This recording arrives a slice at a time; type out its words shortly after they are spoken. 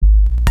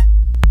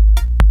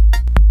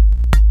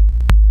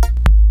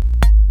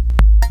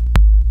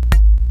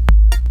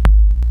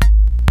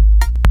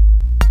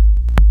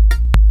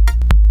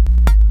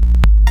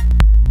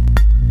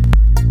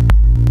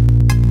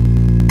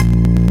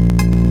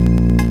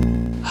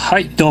は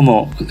い、どう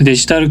も。デ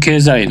ジタル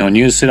経済の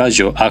ニュースラ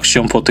ジオアクシ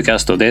ョンポッドキャ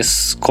ストで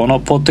す。この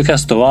ポッドキャ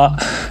ストは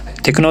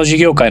テクノロジー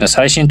業界の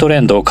最新トレ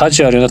ンドをカ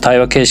ジュアルな対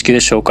話形式で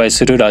紹介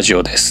するラジ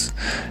オです。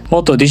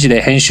元理事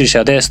で編集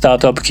者でスター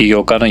トアップ起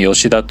業家の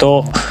吉田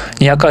と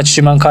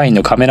280万会員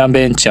のカメラ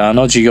ベンチャー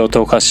の事業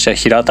統括者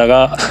平田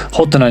が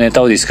ホットなネ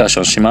タをディスカッシ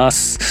ョンしま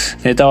す。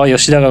ネタは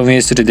吉田が運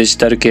営するデジ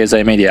タル経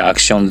済メディアアク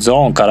ションゾ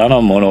ーンから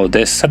のもの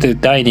です。さて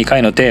第2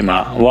回のテー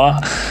マ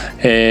は、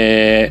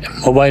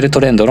モバイルト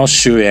レンドの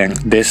終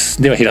焉で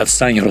す。では平田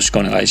さんよろしく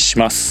お願いし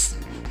ま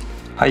す。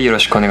はい、よろ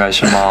しくお願い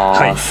しま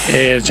す。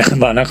はい、じゃ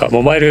あなんか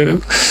モバイ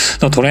ル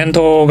のトレン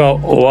ドが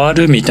終わ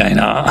るみたい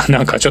な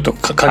なんかちょっと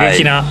過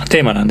激な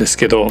テーマなんです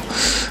けど、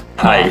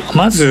はい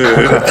まず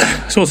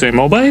そうですね、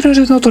モバイル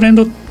のトレン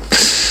ドっ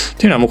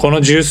ていうのはもうこの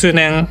十数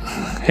年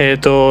テ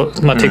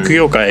ック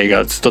業界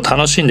がずっと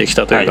楽しんでき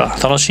たというか、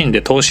楽しん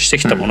で投資して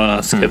きたものなん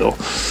ですけど、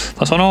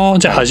その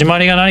じゃあ始ま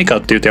りが何か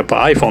っていうとやっぱ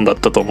iPhone だっ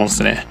たと思うんで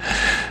すね。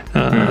で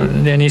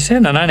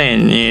2007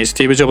年にス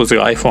ティーブ・ジョブズ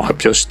が iPhone を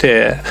発表し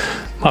て、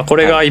こ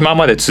れが今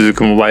まで続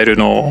くモバイル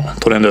の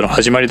トレンドの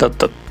始まりだっ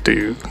たって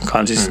いう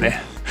感じです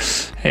ね。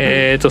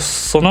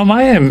その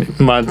前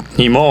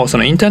にもそ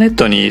のインターネッ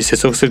トに接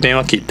続する電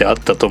話機ってあっ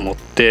たと思っ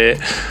て、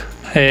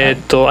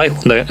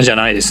iPhone じゃ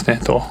ないですね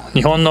と。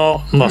日本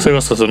の、それ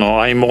こそそ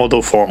の i モー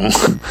ドフォン、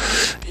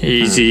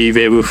Easy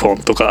Web フォ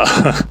ンとか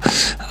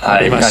あ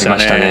りました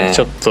ね。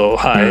ちょっと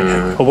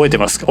覚えて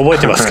ますか？もう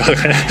懐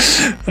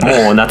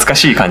か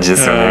しい感じで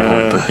すよね、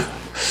本当に。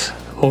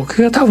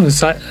僕が多分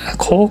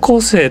高校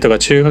生とか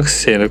中学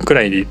生のく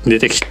らいに出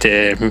てき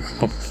て、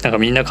なんか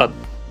みんな買っ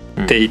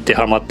ていって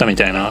ハマったみ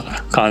たいな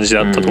感じ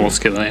だったと思うんで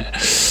すけどね。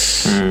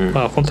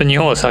本当に日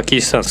本は先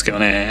行ってたんですけど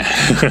ね。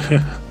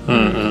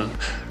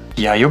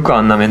いや、よく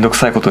あんな面倒く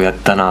さいことをやっ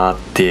たなっ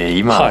て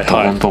今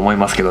本当思い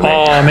ますけど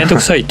ね。面倒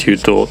くさいっていう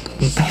と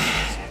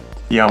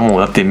いや、もう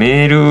だって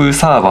メール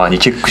サーバーに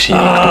チェックしに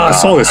行くとか。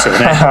そうですよね。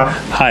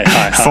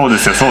そう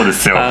で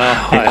すよ。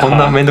こん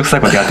な面倒くさい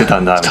ことやってた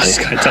んだみた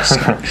いな。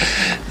確かに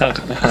なん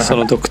かね、そ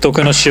の独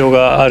特の仕様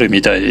がある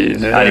みたい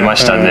で、ありま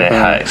したね。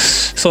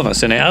そうなんで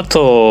すよね。あ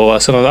とは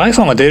その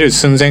iPhone が出る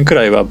寸前く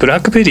らいはブラ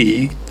ックベ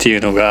リーってい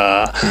うの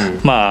が、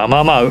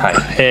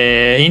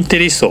インテ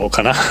リ層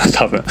かな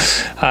多分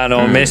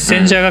メッセ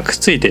ンジャーがくっ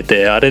ついて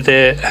て、あれ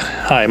で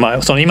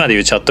その今でい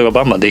うチャットが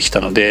バンバンできた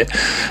ので、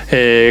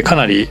か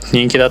なり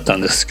人気だった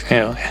んです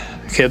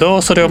け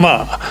ど、それを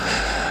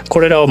こ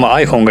れらを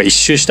iPhone が一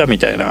周したみ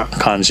たいな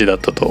感じだっ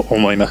たと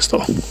思います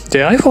と。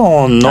で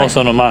iPhone の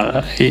その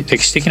歴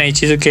史的な位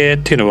置づけっ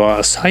ていうの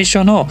は、最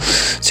初の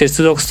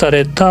接続さ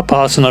れた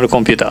パーソナルコ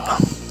ンピュータ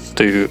ー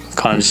という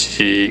感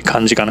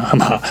じかな。パ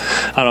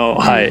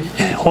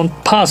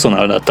ーソ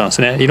ナルだったんで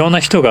すね。いろんな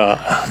人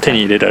が手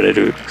に入れられ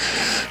る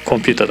コ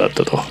ンピューターだっ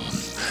たと。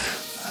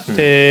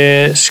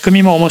で仕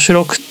組みも面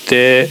白く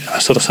て、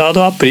そのサー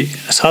ドパー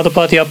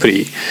ティーアプ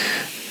リ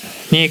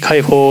に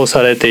開放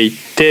されていっ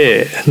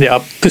て、でアッ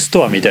プス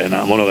トアみたい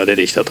なものが出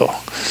てきたと。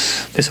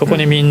でそこ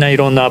にみんない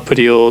ろんなアプ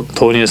リを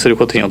投入する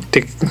ことによっ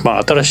て、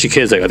新しい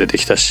経済が出て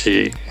きた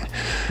し、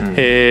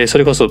そ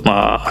れこそ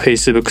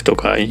Facebook と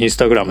か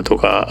Instagram と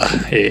か、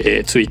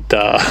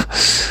Twitter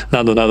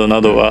などなどな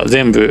どは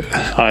全部、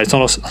そ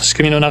の仕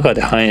組みの中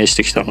で反映し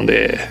てきたの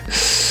で、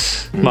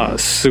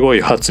すご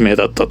い発明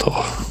だったと。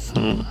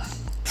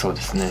そう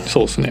ですね。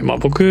そうですね。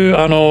僕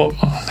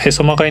へ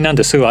そまかりなん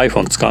ですぐ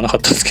iPhone 使わなか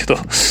ったんですけど、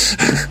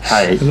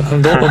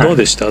どう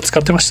でした？使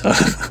ってました？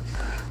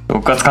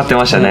僕は使って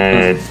ました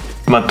ね。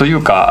とい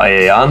うか、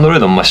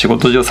Android も仕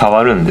事上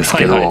触るんです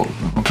けど、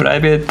プラ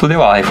イベートで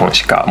は iPhone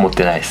しか持っ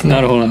てないですね。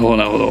なるほ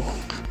ど。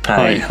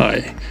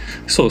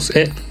そう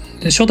です。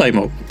初代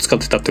も使っ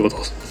てたってこと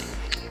です？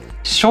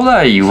初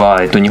代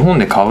は、日本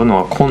で買うの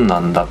は困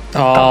難だっ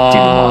たって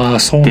いうのもあっ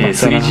て、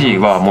3G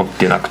は持っ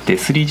てなくて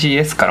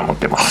 3GS から持っ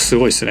てます。す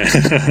ごいですね。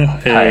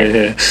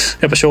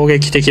やっぱ衝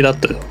撃的だっ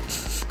た。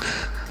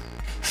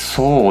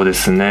そうで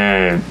す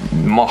ね。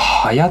流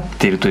行っ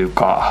てるという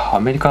か、ア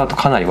メリカだと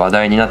かなり話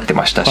題になって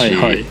ましたし、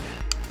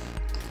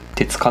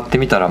で使って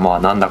みたら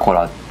なんだこれ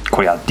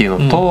やっていう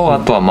のと、あ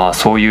とは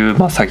そうい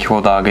う先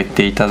ほど挙げ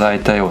ていただい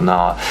たよう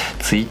な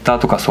ツイッター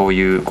とかそう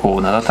いう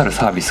名だたる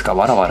サービスが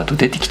わらわらと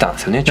出てきたんで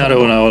すよね。なる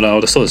ほ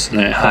ど、そうです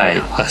ね。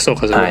そう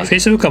か、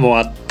Facebook も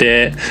あっ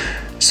て、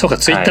そうか、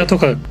ツイッターと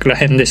から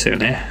辺ですよ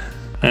ね。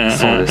そ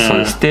う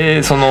です。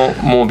でその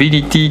モビ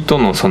リティと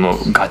のその合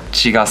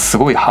致がす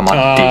ごいハ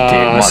マって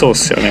いて、そうで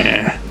すよ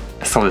ね。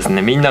そうです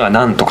ね。みんなが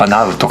なんとか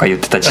なうとか言っ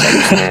てた時代で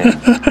すね。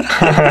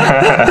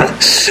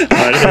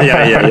いや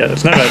なんか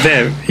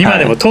ね、今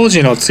でも当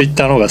時のツイッ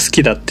ターの方が好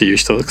きだっていう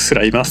人す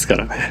らいますか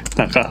らね。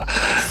なんか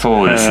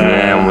そうです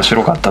ね。面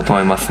白かったと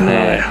思います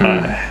ね。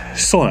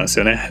そうなんです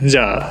よね。じ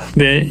ゃあ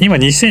で今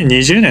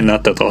2020年にな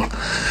ったと。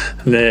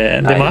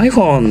でも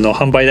iPhone の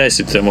販売台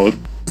数ってもう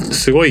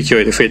すごい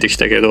勢いで増えてき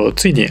たけど、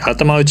ついに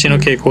頭打ちの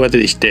傾向が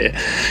出てきて、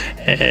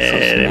ア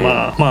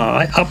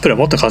ップルは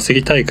もっと稼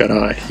ぎたいか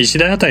ら1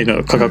台あたり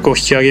の価格を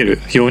引き上げる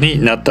ように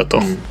なったと。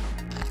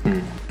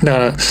だか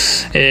ら、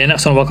なんか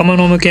その若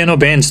者向けの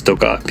ベンツと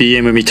か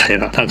BM みたい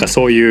な、なんか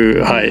そうい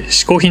う、はい、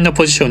嗜好品の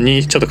ポジション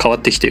にちょっと変わ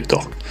ってきている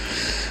と。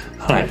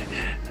はい。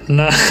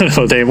な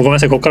のでごめんな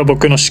さい、ここから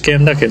僕の試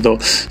験だけど、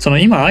その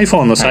今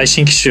iPhone の最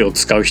新機種を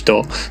使う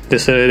人、で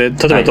それ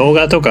で例えば動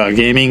画とか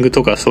ゲーミング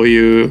とかそう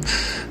いう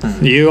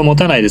理由を持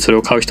たないでそれ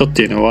を買う人っ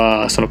ていうの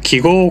は、その記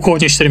号を購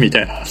入してるみ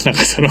たいな、なん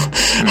かその、は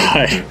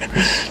い、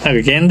なんか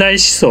現代思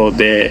想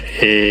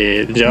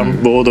で、ジャ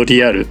ン・ボード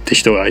リアルって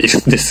人がいる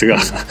んですが、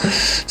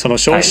その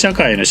消費社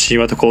会の神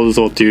話と構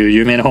造っていう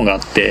有名な本があっ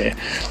て、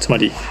つま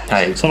り、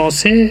そ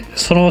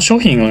の商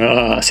品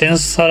が生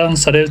産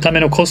されるため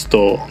のコス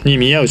トに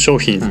見合う商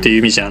品っていう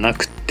意味じゃな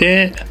く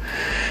て、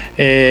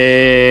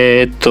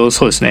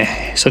そうです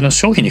ね、その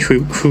商品に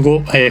付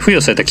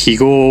与された記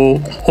号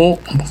を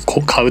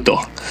買う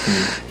と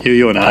いう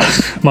ような、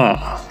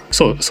まあ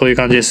そういう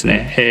感じです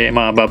ね。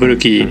まあバブル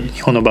期、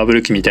日本のバブ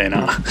ル期みたい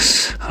な、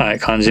はい、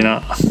感じ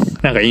な、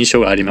なんか印象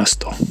があります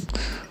と。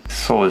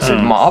そうです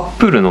ね、まあアッ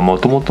プルのも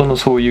ともとの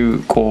そういう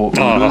こう売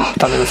る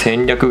ための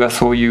戦略が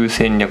そういう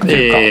戦略と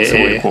いうか、すご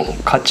いこう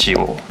付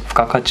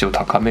加価値を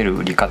高める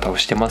売り方を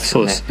してます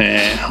よね。そうですね、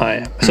は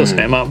い、そうです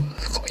ね、まあ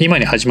今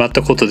に始まっ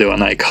たことでは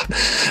ないか。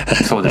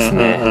そうです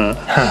ね。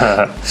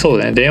そう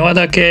ね、電話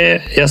だ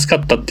け安か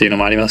ったっていうの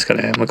もありますか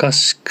らね。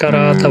昔か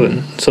ら多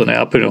分そうね、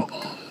アップルの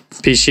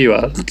PC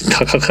は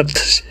高かった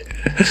し。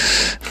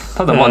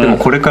ただまあでも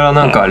これから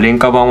なんか廉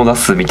価版を出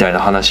すみたいな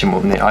話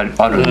もねある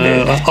ん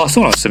で、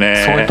そうなんです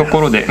ね。そういうと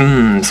こ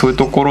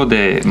ろ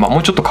で、まあも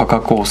うちょっと価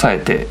格を抑え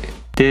て、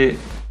で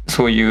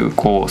そういう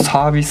こう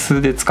サービ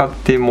スで使っ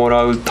ても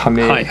らうた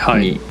め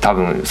に、多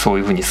分そう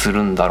いうふうにす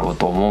るんだろう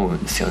と思うん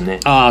ですよね。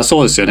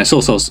そうですよね。そ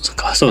う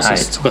か、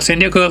戦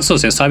略がそうで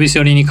すね、サービス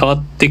寄りに変わ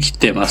ってき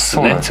てます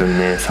ね。そうなんですよ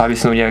ね。サービ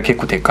スの売り上げが結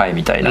構でかい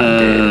みたたいな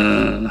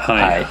んで、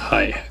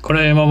はい、こ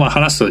れもまあ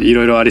話すとい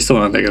ろいろありそう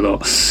なんだけど、ま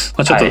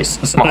あ、ちょっと、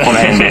まあこの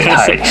辺で、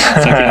先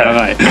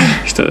長い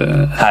人で、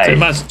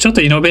まあちょっ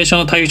とイノベーション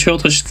の対象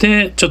とし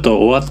てちょっと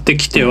終わって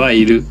きては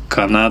いる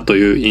かなと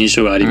いう印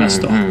象がありま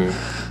すと。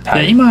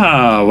で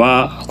今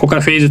はここか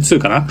らフェーズ2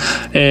かな、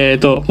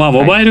まあ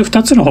モバイル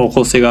2つの方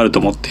向性があると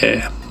思っ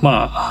て、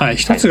まあ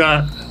一つ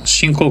が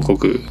新興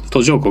国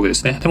途上国で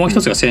すね。でもう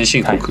一つが先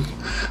進国、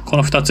こ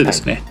の2つで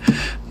すね。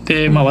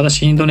でまあ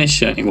私インドネ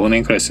シアに5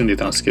年くらい住んで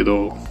たんですけ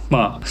ど、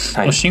ま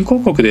あ新興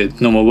国で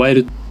のモバイ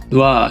ル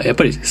はやっ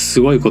ぱり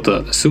すごいこ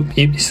とだ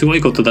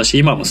し、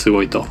今もす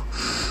ごいと。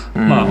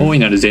まあ、大い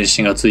なる前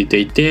進がついて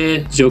い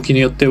て、状況に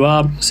よって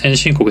は先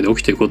進国で起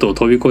きていることを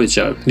飛び越え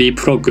ちゃうリー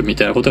プフロッグみ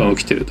たいなことが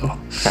起きていると。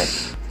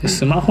で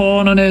スマ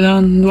ホの値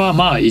段は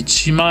まあ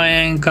1万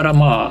円から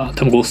まあ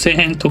多分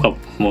5000円とか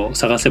も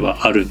探せば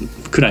ある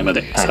くらいま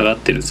で下がっ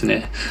てるんです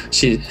ね、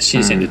深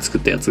センで作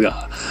ったやつ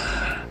が。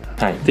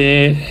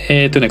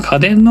で家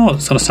電の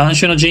その3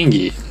種の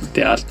神器っ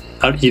てあっ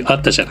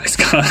たじゃないです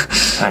か。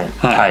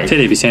テ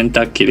レビ、洗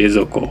濯機、冷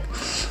蔵庫。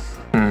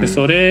で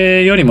そ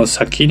れよりも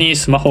先に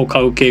スマホを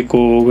買う傾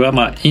向が、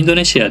まあ、インド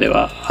ネシアで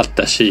はあっ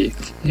たし、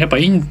やっぱ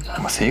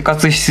生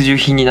活必需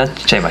品になっ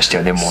ちゃいました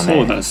よね、もうね。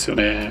そうなんですよ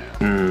ね。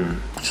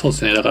そうで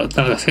すね。だか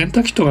ら洗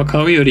濯機とか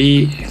買うよ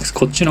り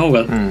こっちの方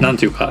がなん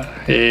ていうか、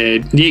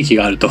利益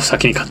があると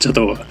先に買っちゃっ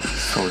た方が。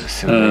そうで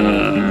すよ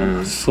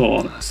ね。そ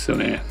うなんですよ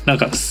ね。なん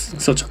か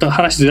ちょっと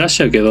話ずらし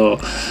ちゃうけど、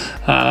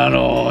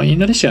イン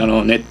ドネシア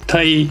の熱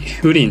帯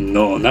雨林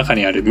の中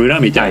にある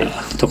村みたいな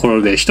とこ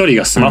ろで一人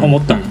がスマホ持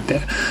ったん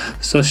で、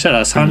そした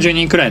ら30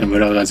人くらいの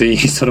村が全員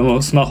その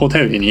スマホを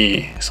頼り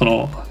にそ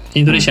の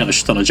インドネシアの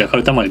首都のジャカ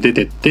ルタまで出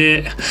てっ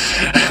て、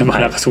まあ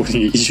なんかそこ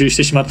に移住し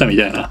てしまったみ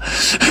たいな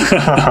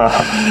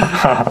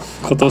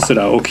ことす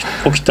ら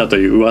起きたと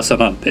いう噂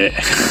なんで、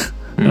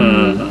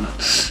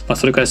まあ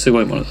それくらいす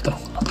ごいものだと。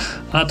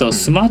あと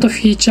スマートフ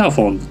ィーチャー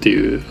フォンって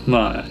いう、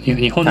まあ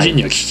日本人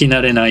には聞き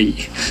慣れない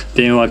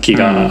電話機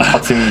が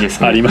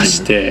ありま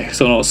して、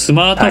そのス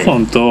マートフォ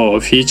ンと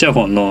フィーチャー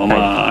フォンの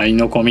まあ合い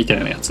の子みたい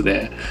なやつ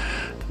で。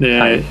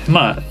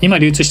まあ今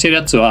流通してる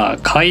やつは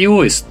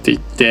KaiOS って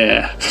言っ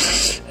て、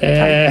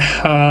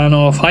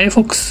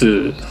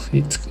Firefox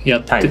や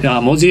って、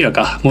モジ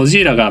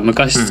ーラが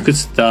昔作っ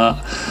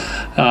た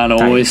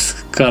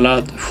OS か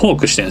らフォー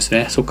クしてるんです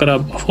ね。そこから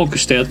フォーク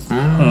したやつ、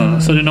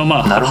それの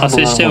まあ派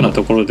生したような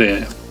ところ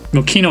で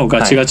もう機能を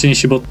ガチガチに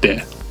絞っ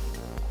て、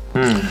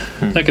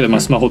だけどまあ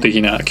スマホ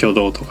的な挙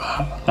動と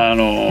かな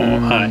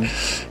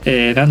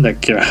んだっ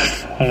けな、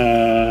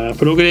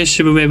プログレッ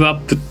シブウェブアッ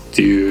プっ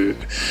ていう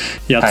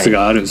やつ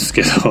があるんです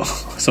けど、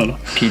その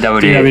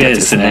PWA で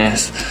すね。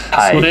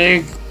そ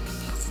れっ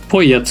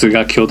ぽいやつ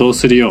が挙動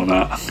するよう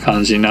な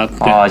感じになって、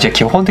じゃあ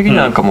基本的に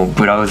なんかもう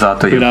ブラウザー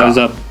というか、ブラウ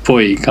ザっ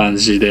ぽい感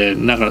じで、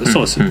だからそ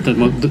うです、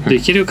で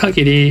きる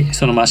限り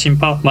そのマシン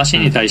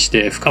に対し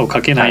て負荷を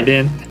かけない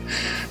で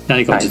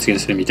何かを実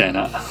現するみたい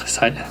な、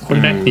こ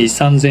れね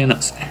2,3000円なん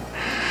ですね。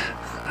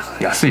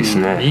安いです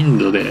ね。イン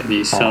ドで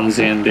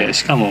2,3000円で、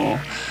しかも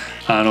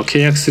契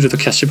約すると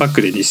キャッシュバッ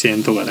クで2,000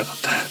円とかなかっ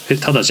たら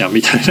ただじゃん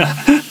みたいな。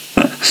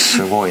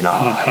すごいな、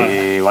は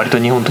い割と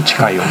日本と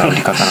近いような売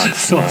り方なんで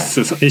すね。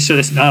そう一緒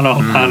ですね。は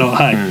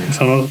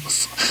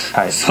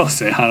い、そうで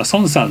すね。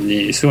孫さん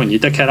にすごい似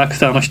たキャラク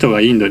ターの人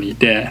がインドにい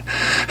て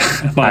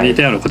まあ似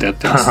たようなことやっ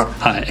てます。は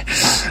い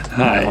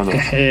は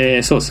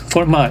い、そうです。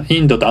これイ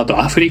ンドとあと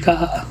アフリ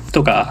カ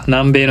とか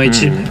南米の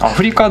一部、ア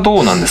フリカ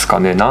どうなんですか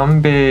ね。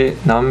南米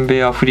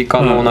アフリ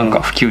カのなん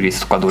か普及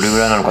率とかどれぐ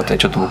らいなのかって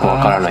ちょっと僕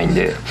わからないん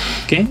で。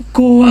現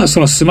行はそ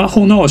のスマ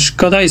ホの出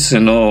荷台数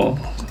の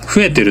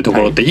増えてるとこ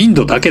ろってイン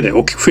ドだけで増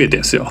えてるん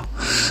ですよ。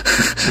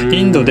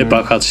インドで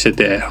爆発して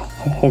て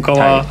他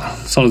は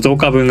その増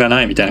加分が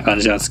ないみたいな感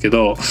じなんですけ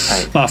ど、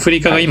アフ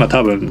リカが今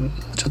多分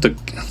ちょっと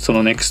そ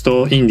のネクス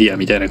トインディア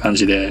みたいな感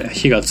じで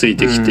火がつい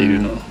てきてい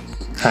るの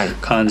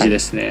感じで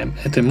すね。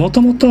も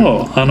とも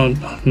と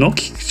ノ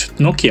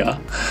キア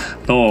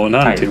の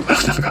なんていうか、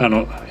な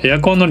んかエア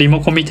コンのリモ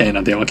コンみたい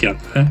な電話機なん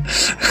だね。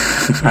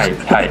はい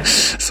はい。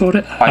そ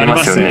れあり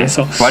ますよね。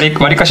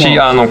わりかし海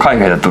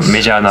外だと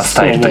メジャーなス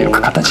タイルという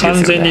か形ですよね。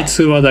完全に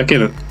通話と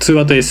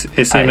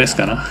SMS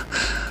かな。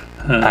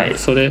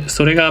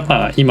それ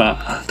が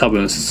今多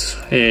分、フ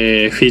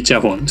ィーチャ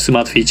ーフォンスマ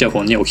ートフィーチャーフ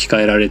ォンに置き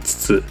換えられつ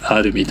つ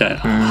あるみたい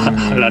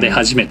なられ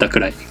始めたく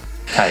らい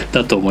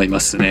だと思いま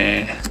す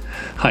ね。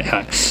はい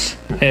はい。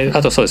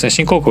あとそうですね、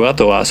新興国、あ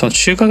とはその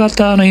中華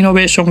型のイノ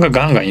ベーションが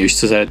ガンガン輸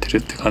出されてる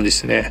って感じで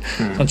すね。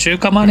その中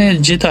華マネー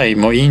自体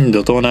もイン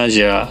ド、東南ア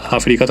ジア、ア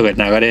フリカとかに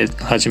流れ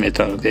始め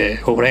たので、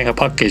ここら辺が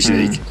パッケージ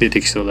で出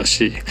てきそうだ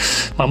し、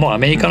もうア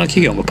メリカの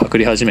企業もパク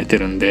り始めて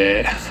るん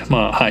で、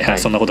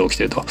そんなことが起き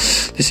てると。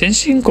で、先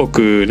進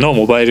国の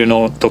モバイル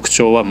の特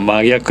徴は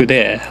真逆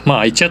で、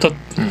一応ちょ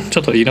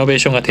っとイノベー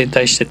ションが停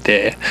滞して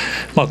て、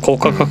高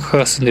価格化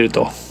が進んでる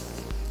と。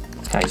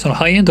その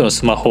ハイエンドの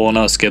スマホ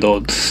なんですけ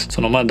ど、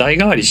その代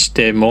替わりし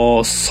て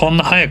もそん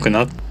な早く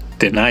なっ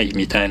てない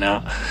みたい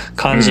な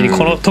感じに、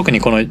特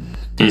にこの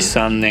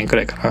 2,3 年く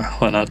らいかな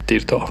はなってい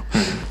ると。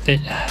で、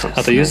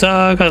あとユーザ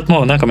ーが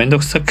もうなんかめんど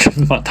くさく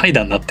怠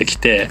惰になってき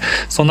て、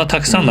そんな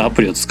たくさんのア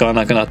プリを使わ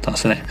なくなったんで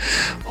すね。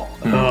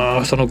そ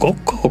の5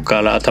個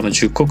から多分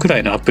10個くら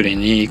いのアプリ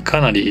に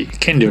かなり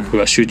権力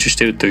が集中し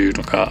ているという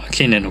のが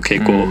近年の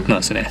傾向な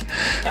んですね。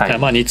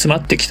煮詰ま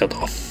ってきたと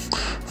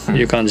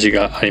いう感じ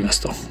がありま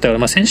すと。だか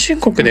ら先進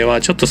国では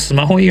ちょっとス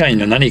マホ以外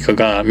の何か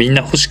がみん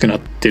な欲しくなっ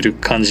てる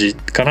感じ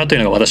かなとい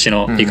うのが私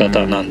の見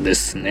方なんで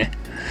すね。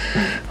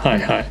は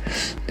いはい。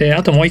で、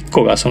あともう一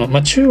個が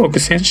中国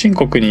先進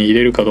国に入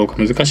れるかどうか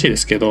難しいで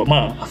すけど、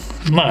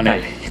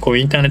こう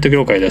インターネット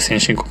業界では先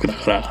進国だ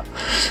か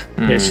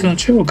ら、でその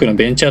中国の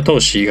ベンチャー投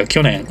資が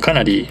去年か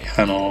なり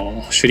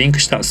シュリンク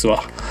したんです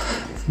わ。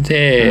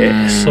で、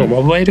そう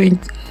モバイル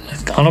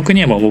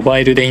国はもうモバ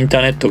イルでインタ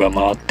ーネットが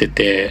回って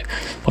て、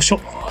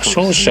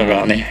商社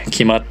がね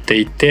決まって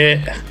い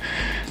て、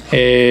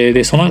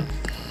でその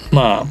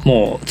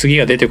もう次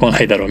が出てこ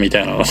ないだろうみた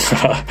いなのが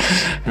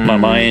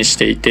蔓延し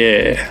てい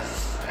て、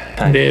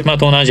で東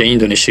南アジアイン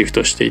ドにシフ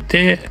トしてい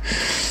て、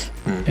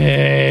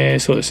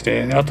そうです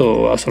ね。あ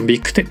とはそのビ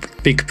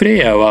ッグプレイ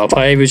ヤーは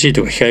 5G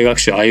とか機械学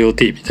習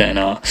IoT みたい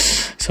な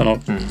その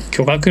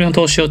巨額の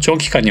投資を長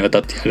期間にわた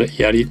って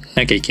やり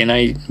なきゃいけな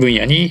い分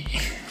野に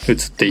移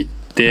っていっ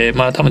て、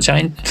多分チャ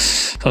イ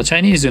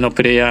ニーズの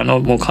プレイヤーの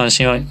もう関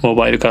心はモ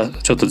バイルから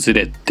ちょっとず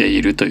れてい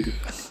るという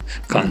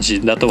感じ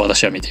だと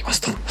私は見ていま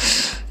すと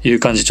いう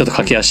感じ。ちょっと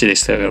駆け足で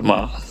したけど、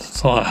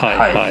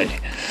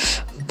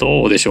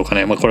どうでしょうか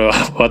ね。これは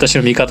私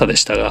の見方で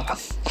したが、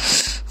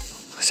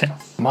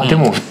で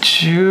も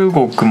中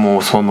国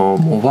もその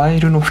モバイ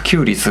ルの普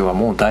及率は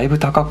もうだいぶ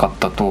高かっ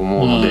たと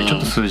思うので、ちょっ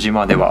と数字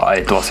までは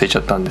忘れちゃ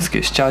ったんですけ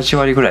ど 7,8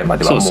 割ぐらいま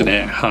ではもう普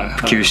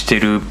及して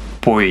るっ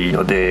ぽい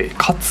ので、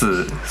か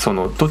つそ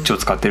のどっちを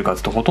使ってるかと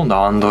いうとほとんど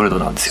Android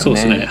なんですよ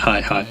ね。そうですね。は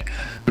いはい。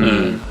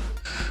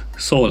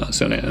そうなんで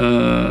すよね。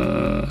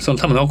その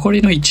多分残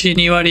りの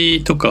 1,2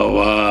 割とか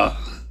は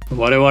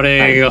我々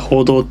が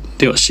報道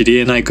では知り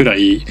得ないくら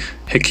い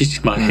僻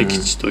地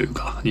という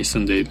かに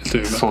住んでいると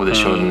いうか、そうで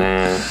しょう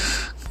ね。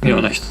よ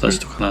うな人たち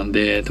とかなん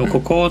で、でも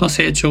ここの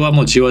成長は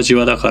もうじわじ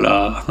わだか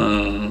ら、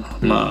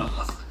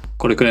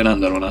これくらいなん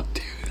だろうなっ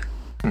ていう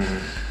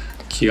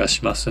気が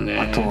しますね。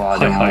あとは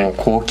でも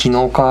高機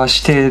能化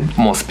して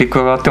もうスペック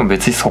が上がっても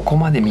別にそこ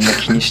までみんな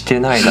気にして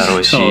ないだろ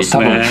うし多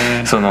分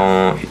そ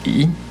の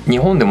日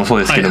本でもそう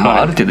ですけど、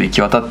ある程度行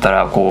き渡った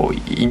らこう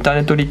インター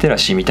ネットリテラ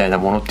シーみたいな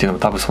ものっていうのも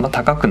多分そんな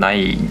高くな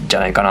いんじゃ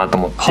ないかなと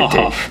思って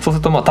て、そうす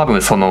ると多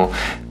分その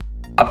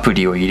アプ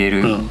リを入れ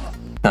る、なんてい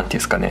うんで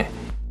すかね、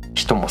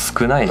人も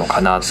少ないの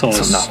かな、そんな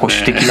保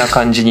守的な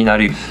感じにな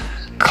る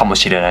かも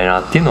しれない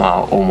なっていうの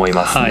は思い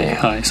ますね。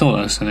そう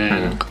なんです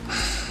ね。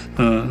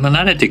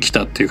慣れてき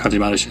たっていう感じ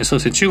もあるし、そう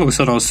ですね。中国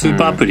そのスー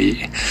パーアプリっ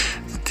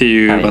て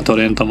いうト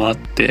レンドもあっ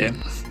て、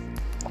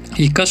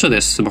一箇所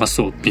で済ま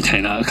そうみた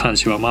いな感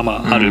じは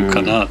ある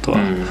かなとは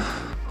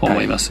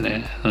思います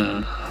ね。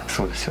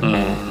そうですよ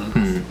ね。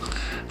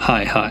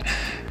はいはい。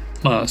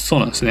そう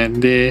なんですね。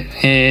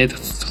で、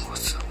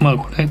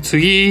これ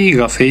次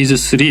がフェーズ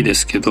3で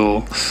すけ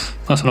ど、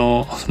そ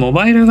のモ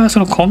バイルがそ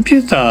のコンピ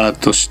ューター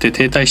として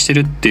停滞して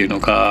るっていうの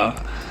が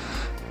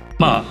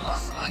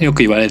よ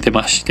く言われて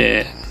まし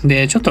て、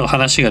でちょっと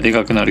話がで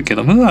かくなるけ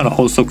ど、ムーアの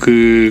法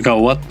則が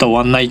終わった終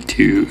わんないっ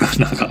ていう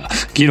なんか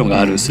議論が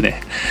あるんです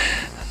ね。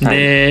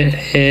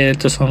で、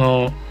そ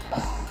の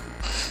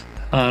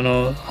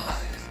今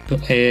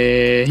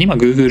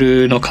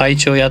Google の会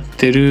長やっ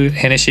てる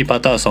ヘネシー・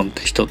パターソンっ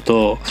て人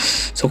と、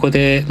そこ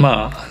で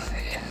まあ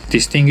デ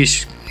ィスティンギッ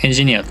シュエン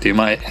ジニアっていう、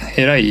まあ、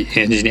偉い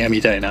エンジニア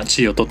みたいな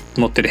地位を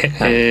持ってる、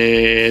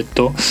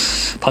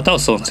パター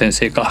ソン先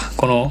生か、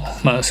この、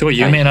まあ、すごい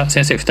有名な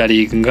先生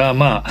2人が、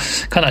まあ、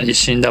かなり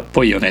死んだっ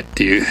ぽいよねっ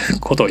ていう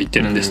ことを言って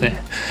るんです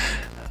ね。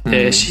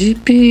で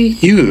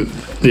CPU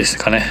です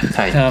かね、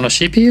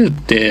CPU っ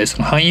てそ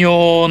の汎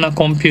用な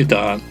コンピュー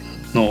ター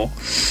の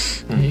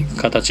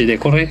形で、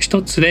これ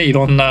一つでい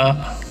ろん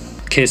な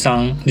計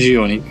算需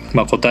要に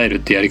応えるっ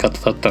てやり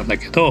方だったんだ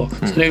けど、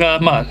それ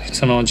がまあ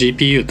その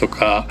GPU と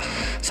か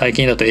最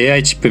近だと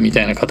AI チップみ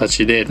たいな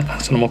形で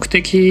その目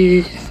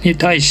的に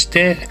対し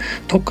て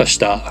特化し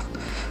た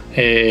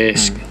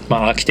ま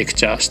あアーキテク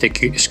チャ仕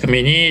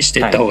組みにして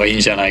いった方がいい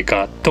んじゃない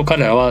かと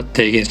彼らは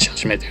提言し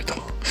始めている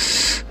と。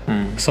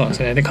そうなんで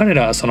すね。で彼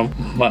らはその、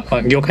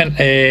業界、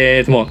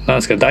もうなん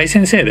ですけど大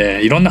先生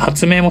でいろんな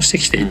発明もして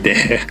きてい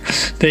て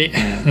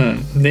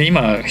で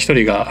今一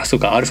人がそう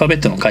かアルファベッ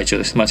トの会長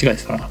です、間違え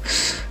てたな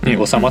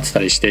に収まってた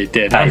りしてい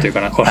て、なんていう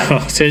かな、この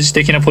政治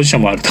的なポジショ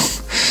ンもあると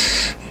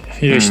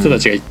いう人た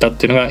ちが言ったっ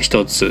ていうのが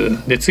一つ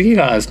で、次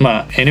が、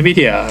まあ、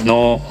NVIDIA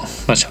の、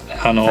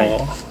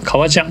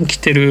革ジャン着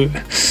てる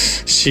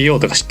CEO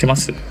とか知ってま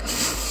す？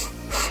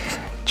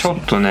ちょ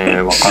っとね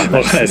分かんな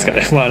いです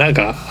ね。まあなん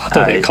か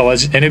後で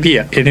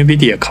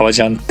NVIDIA 革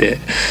ジャンって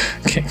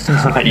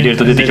入れる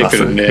と出てきます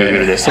るん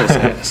で、そうです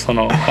ね。そ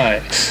の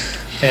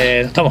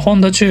多分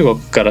本土中国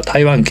から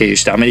台湾経由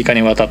してアメリカ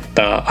に渡っ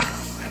た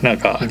なん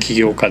か起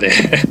業家で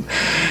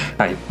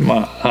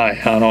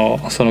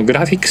そのグ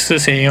ラフィックス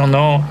専用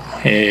の、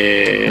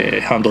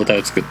半導体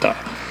を作った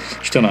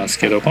人なんです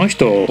けど、この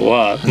人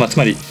は、つ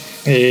まり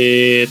そ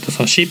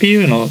の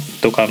CPU の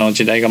とかの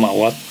時代がまあ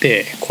終わっ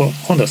て、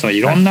今度はそのい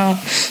ろんな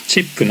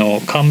チップ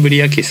のカンブ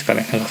リア期ですか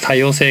ね、多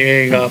様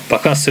性が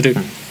爆発する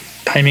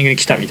タイミングに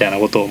来たみたいな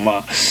ことを、ま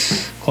あ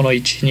この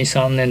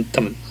 1,2,3 年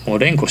多分もう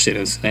連呼してるん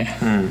ですね。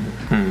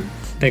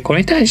でこれ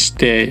に対し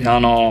て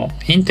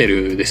インテ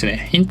ルです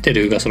ね、インテ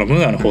ルがそのム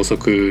ーアの法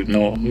則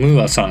のム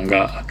ーアさん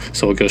が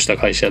創業した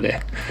会社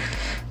で、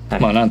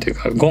まあなんていう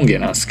か権下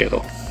なんですけ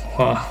ど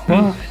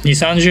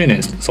2,30 年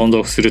存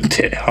続するっ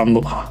て反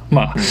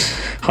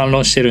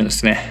論してるんで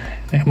すね。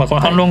この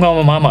反論側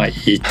もまあまあい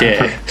て、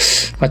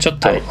ちょっ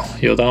と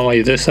余談は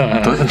許さな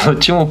い、どっ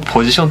ちも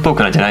ポジショントー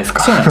クなんじゃないです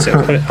か。そうなんです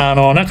よ。これな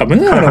んかム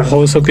ーアの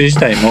法則自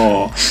体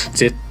も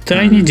絶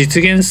対に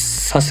実現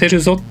させ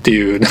るぞって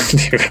いう、なんて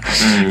いうか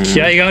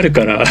気合がある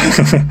から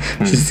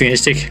実現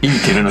してイン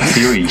テルの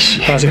強い意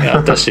志あ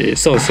ったし、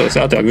そうあ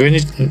とは軍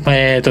事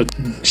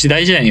時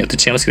代時代によって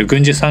違いますけど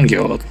軍需産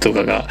業と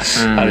かが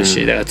ある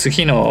し、だから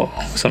次の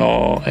そ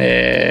の、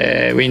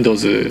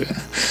Windows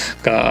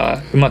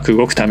がうまく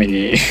動くため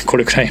にこ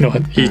れくらいの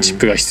いいチッ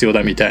プが必要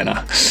だみたい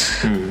な、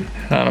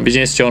ビジ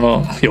ネス上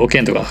の要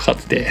件とかかかっ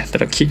て、だ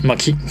から気合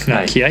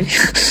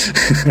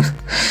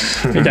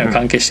みたいな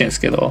関係してるんで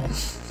すけど、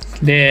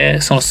で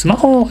そのスマ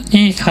ホ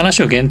に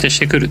話を限定し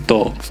てくる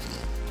と、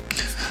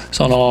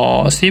そ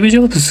のスティーブ・ジ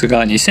ョブズ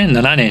が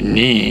2007年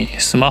に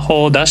スマ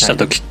ホを出した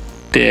時っ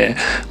て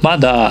ま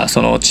だ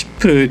そのチッ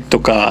プ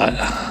とか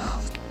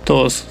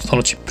とそ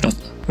のチッ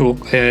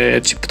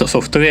プと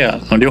ソフトウ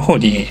ェアの両方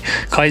に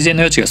改善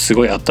の余地がす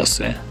ごいあったっ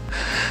すね。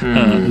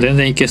全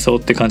然いけそう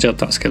って感じだっ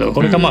たんですけど、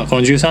これがまあこ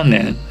の13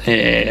年、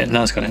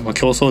なんですかね、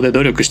競争で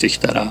努力してき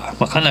たら、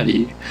かな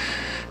り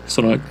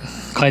その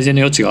改善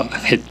の余地が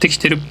減ってき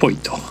てるっぽい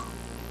と。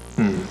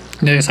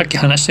でさっき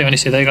話したように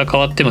世代が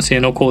変わっても性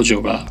能向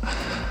上が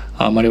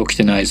あんまり起き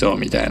てないぞ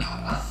みたい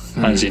な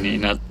感じに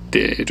なっ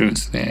てるんで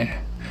す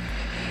ね。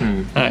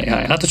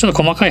あとちょっ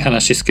と細かい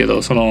話ですけ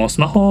ど、その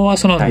スマホは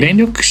その電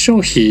力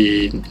消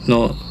費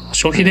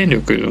電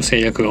力の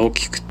制約が大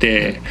きく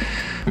て、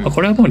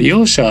これはもう利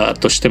用者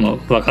としても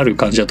分かる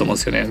感じだと思うん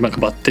ですよね。なんか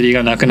バッテリー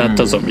がなくなっ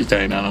たぞみ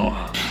たいなの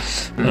は、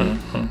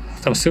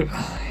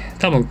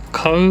多分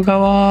買う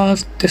側っ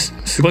て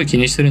すごい気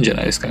にしてるんじゃ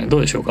ないですかね。ど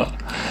うでしょうか。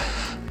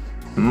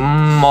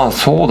まあ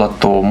そうだ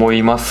と思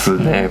います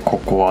ね、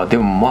ここは。で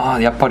もま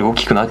あやっぱり大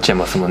きくなっちゃい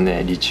ますもん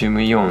ね、リチウ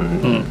ムイオ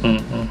ン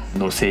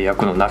の制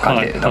約の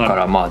中で。だか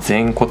らまあ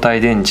全固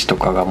体電池と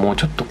かがもう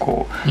ちょっと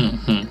こ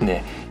う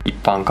ね一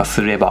般化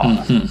すれば、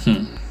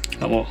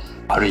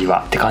あるい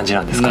はって感じ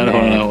なんですかね。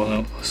なるほ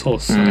ど、そうで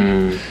す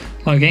ね。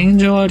現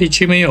状はリ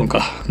チウムイオン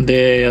か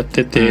でやっ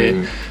てて、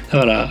だ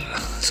から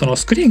その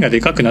スクリーンが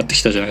でかくなって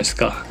きたじゃないです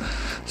か。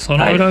そ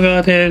の裏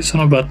側でそ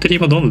のバッテリー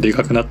もどんどんで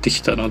かくなって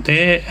きたの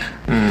で、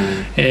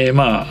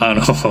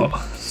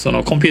そ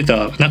のコンピュー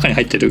ター中に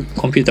入ってる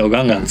コンピューターを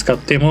ガンガン使っ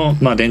ても、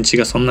電池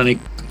がそんなに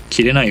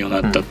切れないよう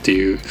になったって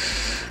いう、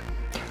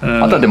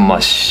あとはでも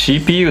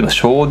CPU の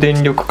省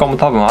電力化も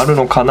多分ある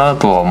のかな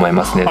とは思い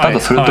ますね。ただ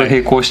それと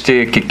並行し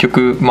て結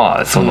局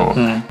その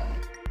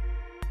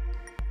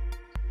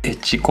エッ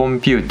ジコ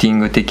ンピューティン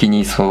グ的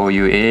にそう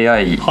いう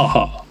AI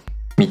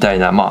みたい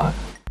な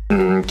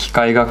機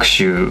械学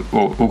習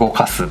を動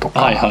かすと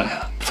か、はいはい、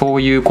そ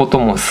ういうこと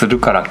もする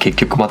から結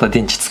局また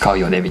電池使う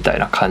よねみたい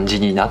な感じ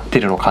になって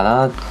るのか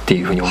なって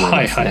いうふうに思い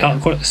ますね。はいはい、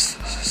これ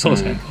そうで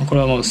すね、こ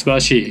れはもう素晴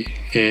らしい、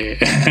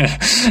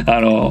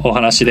お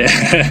話で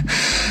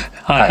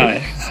はいはい、は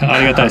い、あ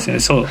りがたいですね。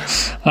そう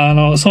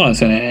そうなんで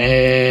すよ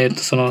ね。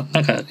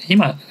なんか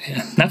今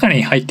中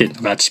に入ってる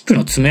のがチップ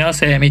の詰め合わ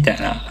せみた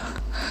いな、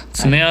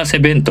詰め合わせ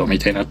弁当み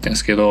たいになってるんで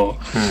すけど、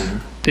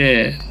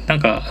でなん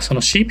かそ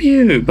の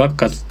CPU ばっ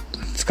か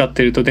使っ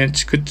てると電池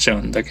食っちゃ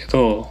うんだけ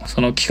ど、そ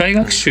の機械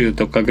学習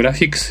とかグラフ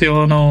ィックス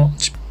用の、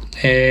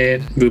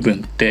部分っ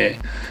て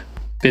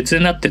別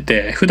になって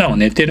て、普段は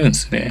寝てるんで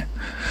すね。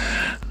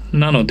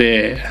なの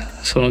で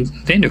その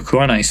電力食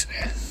わないですね。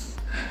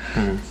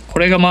こ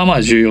れがまあま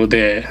あ重要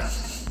で、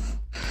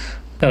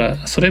だか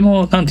らそれ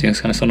もなんていうんで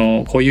すかね、そ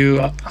のこうい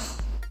う、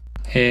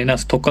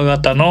特化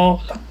型の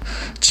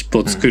チップ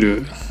を作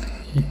る、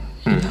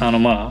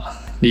ま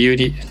あ理由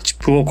に、チ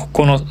ップをこ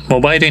この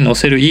モバイルに載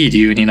せるいい理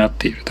由になっ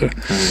ているという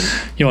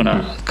よう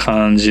な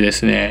感じで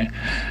すね。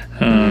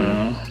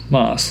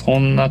まあそ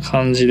んな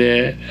感じ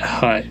で、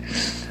はい。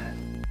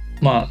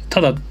まあ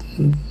ただ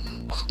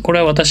これ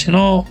は私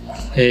の、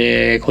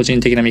個人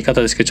的な見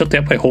方ですけど、ちょっと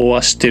やっぱり飽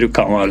和してる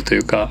感はあるとい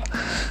うか、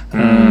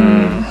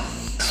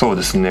そう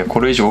ですね。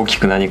これ以上大き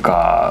く何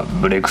か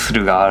ブレイクス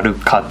ルーがある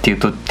かっていう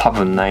と多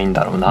分ないん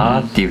だろうな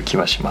っていう気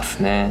はしま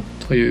すね。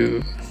とい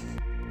う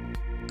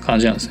感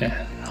じなんです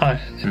ね。はい。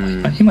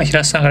今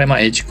平瀬さんから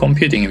エッジコン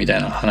ピューティングみた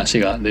いな話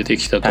が出て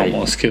きたと思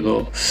うんですけ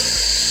ど、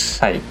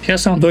はい、平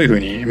瀬さんはどういうふう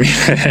に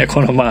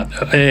このは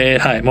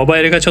い、モバ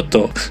イルがちょっ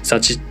と立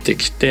ちって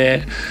き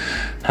て、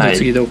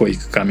次どこ行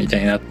くかみたい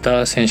になっ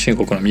た先進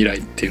国の未来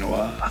っていうの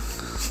は。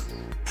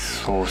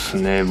そうです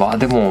ね。まあ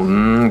で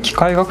も機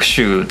械学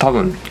習多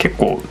分結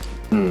構、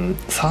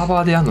サー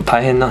バーでやるの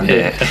大変なん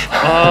で、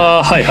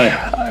はい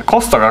はい、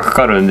コストがか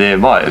かるんで、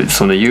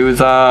そのユー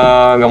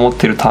ザーが持っ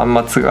てる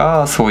端末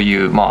がそう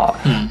いう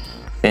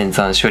演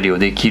算処理を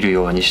できる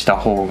ようにした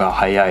方が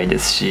早いで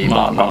すし、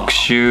学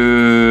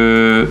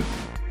習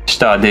し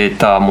たデー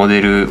タモ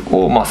デル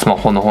をスマ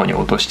ホの方に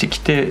落としてき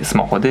て、ス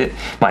マホで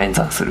演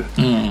算する、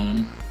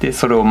で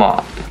それを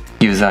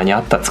ユーザーに合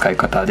った使い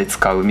方で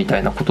使うみた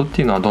いなことっ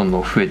ていうのはどんど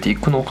ん増えてい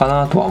くのか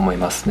なとは思い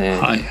ますね。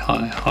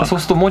そう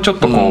するともうちょっ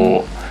と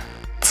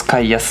使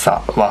いやす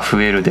さは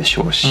増えるでし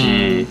ょう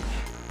し、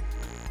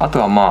あと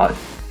は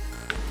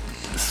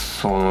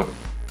その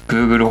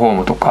Google ホー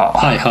ムとか、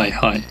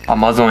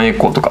Amazon エ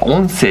コーとか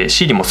音声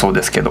Siri もそう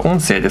ですけど、音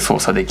声で操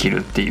作できる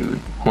っていう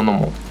もの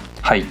も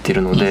入って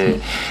るので、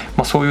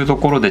そういうと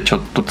ころでちょっ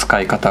と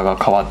使い方が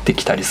変わって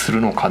きたりする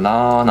のか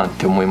ななん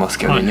て思います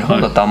けどね。日本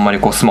だとあんまり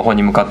スマホ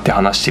に向かって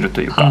話してる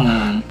というか、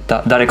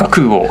誰か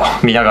空を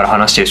見ながら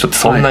話してる人って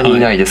そんなにい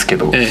ないですけ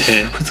ど、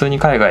普通に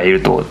海外い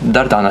ると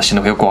誰と話して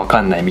るのかよく分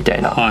かんないみた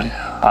いな、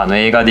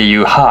映画でい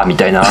うはみ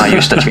たいなああい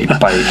う人たちがいっ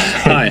ぱい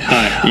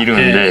いるん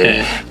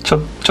で、ちょ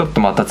っ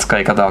とまた使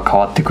い方が変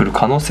わってくる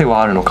可能性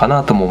はあるのか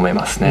なとも思い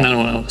ますね。なる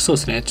ほど、そう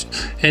ですね。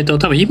多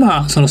分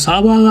今そのサ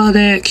ーバー側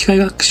で機械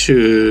学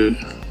習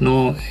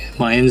の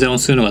演算を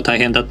するのが大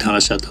変だって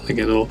話だったんだ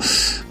けど、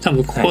多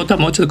分ここを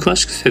もうちょっと詳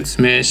しく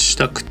説明し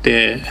たく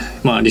て、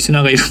リスナ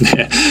ーがいるん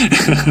で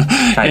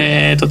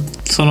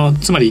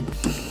つまり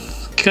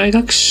機械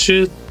学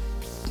習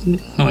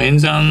の演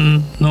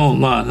算の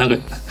なんか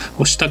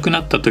をしたく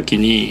なった時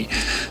に、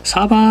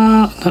サー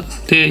バ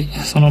ーで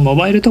そのモ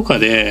バイルとか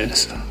で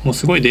もう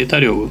すごいデータ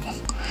量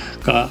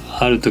が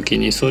ある時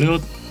に、それを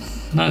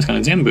なんですか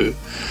ね、全部、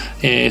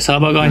サー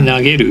バー側に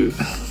投げる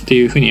って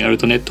いうふうにやる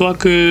と、ネットワー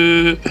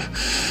ク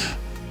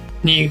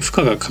に負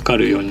荷がかか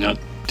るようになっ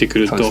てく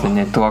ると、そうですね、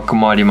ネットワーク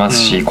もありま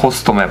すし、コ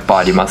ストもやっぱ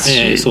あります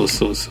し、そう、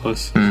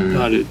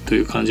あると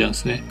いう感じなんで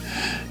すね。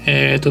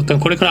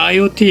これから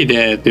IoT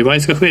でデバ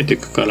イスが増えてい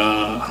くか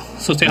ら、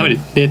そしてやはり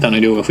データの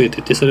量が増えて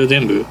いって、それを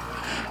全部、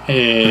サ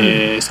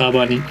ー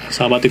バ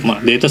ーというか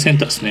データセン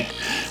ターですね。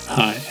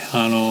はい。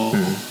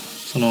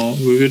その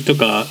Google と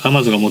か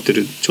Amazon が持って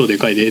る超で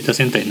かいデータ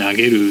センターに投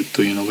げる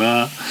というの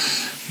が、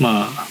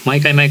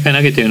毎回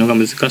投げてるのが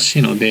難し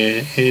いの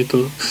で、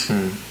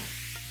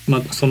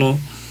その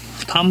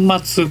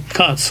端末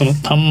かその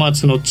端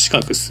末の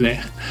近くです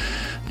ね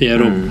で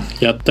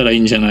やったらいい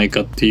んじゃない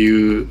かって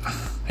いう、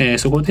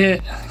そこ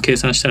で計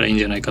算したらいいん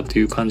じゃないかって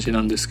いう感じ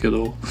なんですけ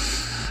ど、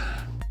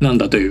なん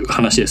だという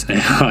話ですね。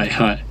で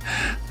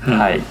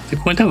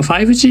ここに多分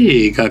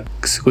 5G が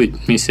すごい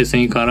密接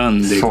に絡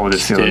んできて、そうで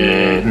すよ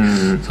ね。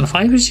その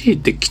 5G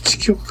って基地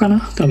局かな、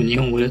多分日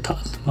本語でい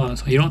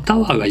ろんなタ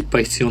ワーがいっぱ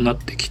い必要になっ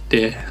てき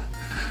て、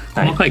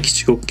細かい基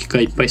地局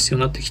がいっぱい必要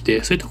になってき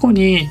て、そういうところ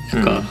に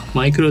なんか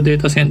マイクロデ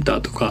ータセンタ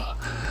ーとか、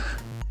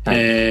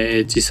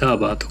エッジサー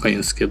バーとか言う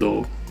んですけ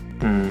ど、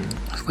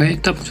これ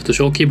多分ちょっと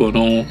小規模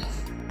の、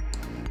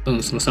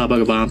そのサーバー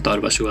がバーンとあ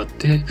る場所があっ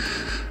て、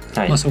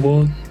そ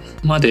こ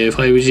まで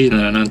 5G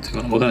ならなんてい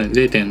うか分かんない、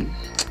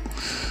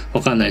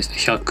分かんないですね、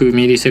100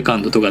ミリセカ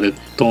ンドとかで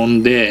飛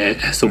んで、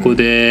そこ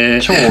で、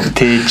超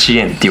低遅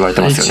延って言われ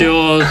てます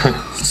よね。一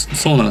応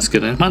そうなんですけ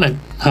どね、まだ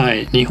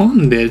日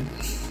本で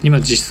今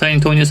実際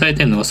に投入され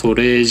てるのはそ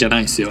れじゃな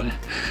いんですよね。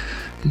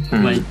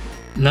まあ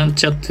なん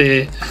ちゃっ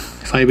て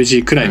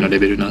 5G くらいのレ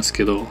ベルなんです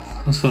けど、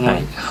そ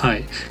の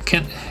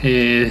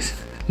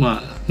ま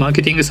あマー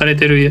ケティングされ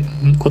てる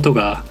こと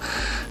が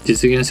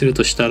実現する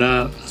とした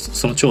ら、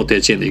その超低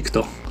遅延でいく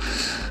と。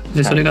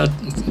でそれが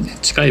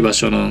近い場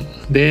所の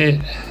で、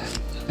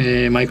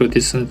マイクロデ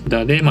ィスン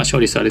ダーで処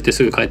理されて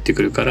すぐ帰って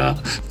くるから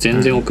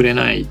全然遅れ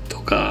ないと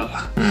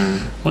か、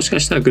もしか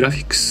したらグラフ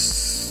ィック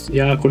ス、い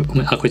やこれご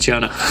めん、これ違う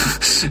な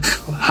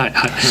はい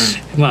はい、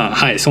まあ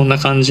そんな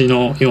感じ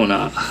のよう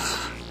な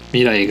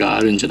未来が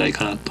あるんじゃない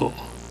かなと。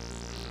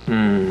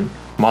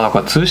まあだか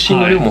ら通信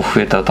の量も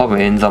増えたら多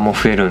分演算も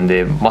増えるん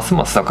で、ます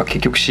ますだから結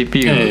局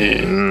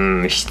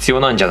CPU、必要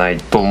なんじゃない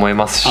と思い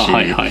ますし、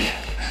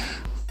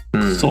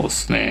そうで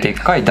すね。でっ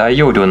かい大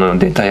容量の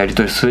データやり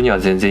取りするには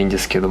全然いいんで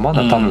すけど、ま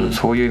だ多分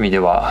そういう意味で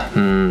は、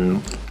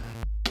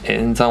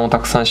演算をた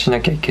くさんしな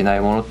きゃいけない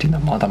ものっていうの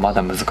はまだま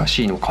だ難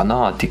しいのか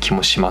なっていう気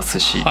もしま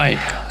すし、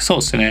そう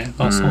ですね。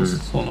そう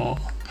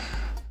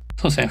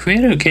ですね。増え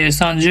る計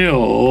算需要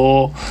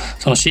を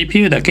その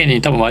CPU だけに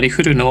多分割り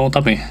振るのを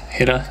多分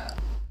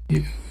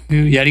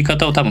やり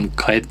方を多分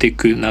変えてい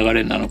く流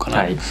れなのか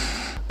な。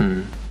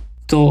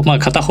と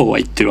片方は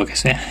言ってるわけで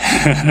すね。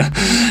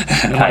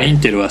イン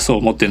テルはそう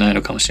思ってない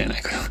のかもしれな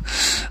いけ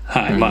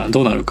ど、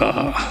どうなる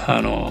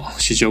か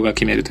市場が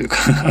決めるというか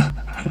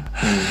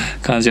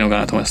感じのか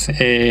なと思います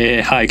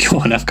ね。今日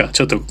はなんかち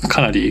ょっと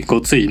かなり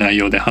ごつい内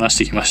容で話し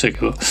てきましたけ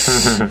ど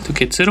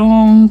結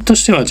論と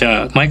しては、じ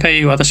ゃあ毎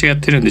回私がやっ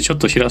てるんで、ちょっ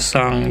と平須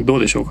さんどう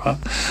でしょうか。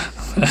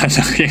め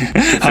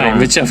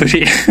っちゃ振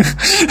り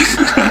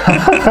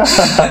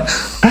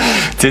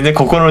全然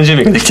心の準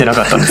備ができてな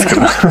かったんですけ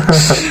どじゃ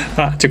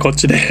あこっ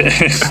ちで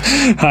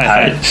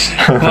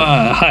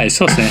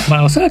そうですね。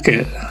おそら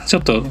くちょ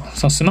っと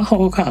そのスマ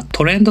ホが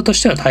トレンドと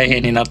しては大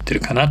変になって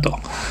るかなと。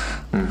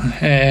そ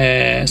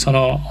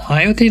の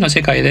IoT の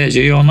世界で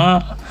重要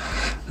な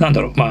なん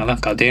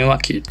か電話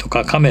機と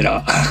かカメ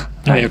ラ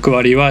の役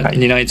割は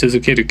担い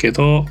続けるけ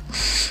ど、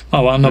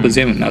ワンオブ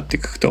ゼムになって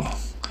いくと。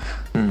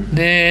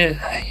で、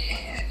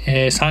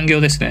産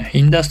業ですね、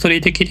インダストリ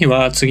ー的に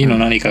は次の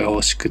何かが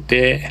欲しく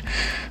て、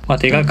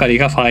手がかり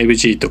が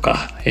 5G と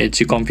かエッ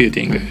ジコンピュー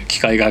ティング、機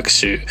械学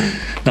習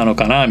なの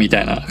かなみ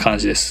たいな感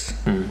じです。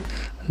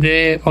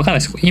で、わかんな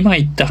いです。今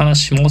言った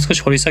話もう少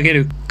し掘り下げ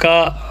る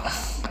か、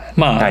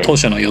当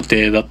初の予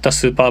定だった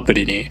スーパーアプ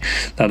リに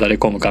なだれ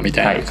込むかみ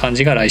たいな感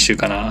じが来週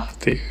かなっ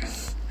ていう。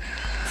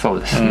そ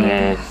うです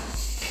ね。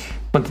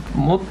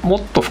もっ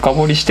と深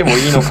掘りしても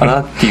いいのか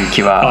なっていう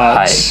気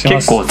は、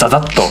結構ザザ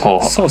ッとこ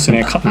う、そうです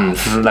ね、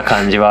進んだ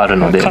感じはある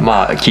ので、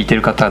聞いて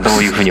る方はどう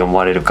いうふうに思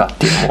われるかっ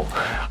ていうのも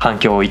反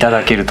響をいた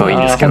だけるといい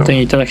んですけど。本当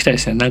にいただきたいで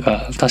すね。なん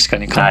か確か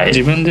に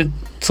自分で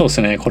そうで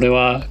すね、これ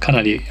はか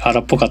なり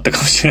荒っぽかったか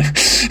もしれない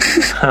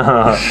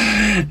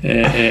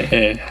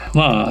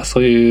そ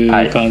うい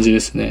う感じ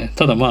ですね。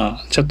ただ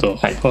ちょっと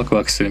ワク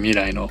ワクする未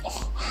来の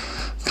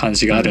感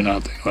じがある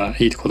なというのは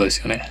いいことです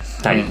よね。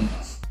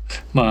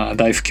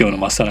大不況の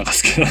真っ最中で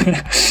すけど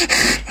ね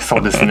そ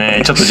うです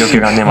ね、ちょっと状況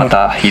がねま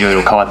たいろい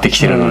ろ変わってき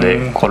てるの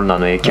で、コロナ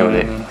の影響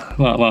で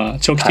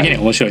長期的に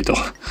は面白いと、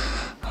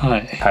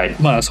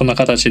そんな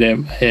形で、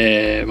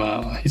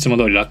いつも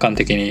通り楽観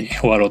的に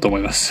終わろうと思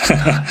います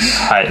今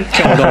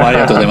日もどうもあり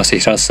がとうございます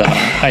平須さん。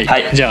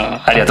じゃ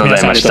あありがとうご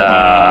ざいまし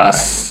た。